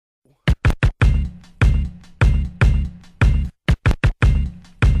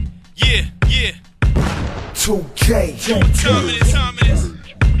Yeah. 2K. Time it is.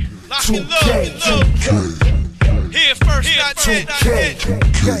 Lock and load. Here first, not 2K.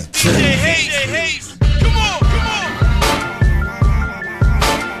 DJ Hayes. Come on.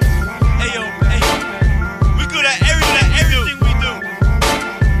 Hey yo. We good at everything we do.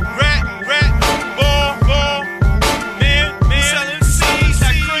 Rap, ball, man, selling seeds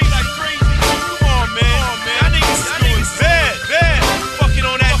like crazy. Come on, man. Y'all niggas doing bad. Fucking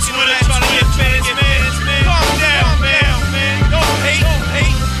on that Twitter, trying to get fans, man. Calm down, man. Don't hate.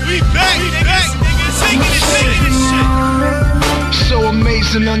 We back, niggas. Taking this shit. So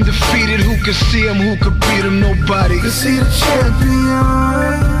amazing, undefeated. Who could see him? Who could beat him? Nobody. You see the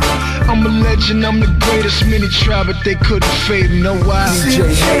champion. I'm a legend, I'm the greatest. Many tried, but they couldn't fade me. Know why? DJ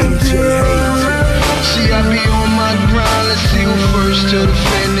Hayes. See, I be on my grind. Let's see who first to the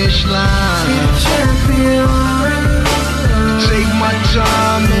finish line. Take my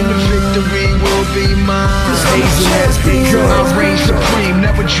time and the victory will be mine. I reign supreme,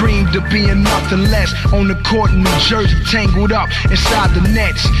 never dreamed of being nothing less. On the court in New Jersey, tangled up inside the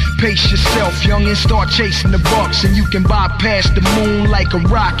nets. Pace yourself, young, and start chasing the bucks, and you can bypass the moon like a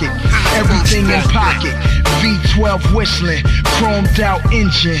rocket. Everything in pocket, V12 whistling, chromed out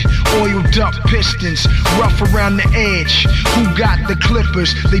engine, oiled up pistons, rough around the edge. Who got the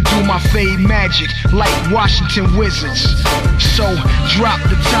clippers? They do my fade magic like Washington Wizards. So drop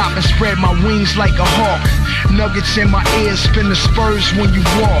the top and spread my wings like a hawk. Nuggets in my ears, spin the spurs when you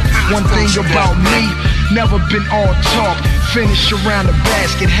walk. One thing about me, never been all talk. Finish around the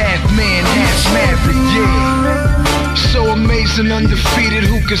basket, half man, half maverick, yeah. So amazing, undefeated.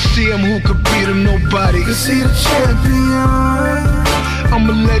 Who could see him? Who could beat him? Nobody. You see the champion. I'm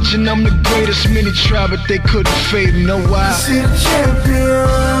a legend, I'm the greatest. Many tried, but they couldn't fade me. Know why? You see the champion.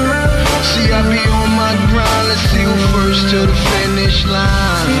 See, I be on my grind. Let's see who first to the finish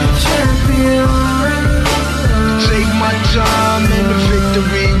line. See the champion. Take my time and the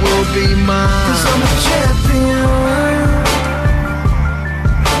victory will be mine. 'Cause I'm a champion.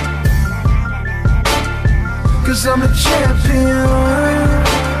 'Cause I'm a champion.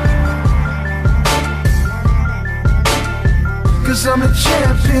 'Cause I'm a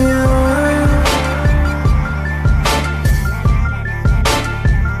champion.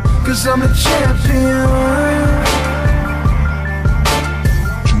 'Cause I'm a champion.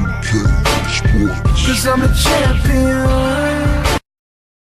 'Cause I'm a champion.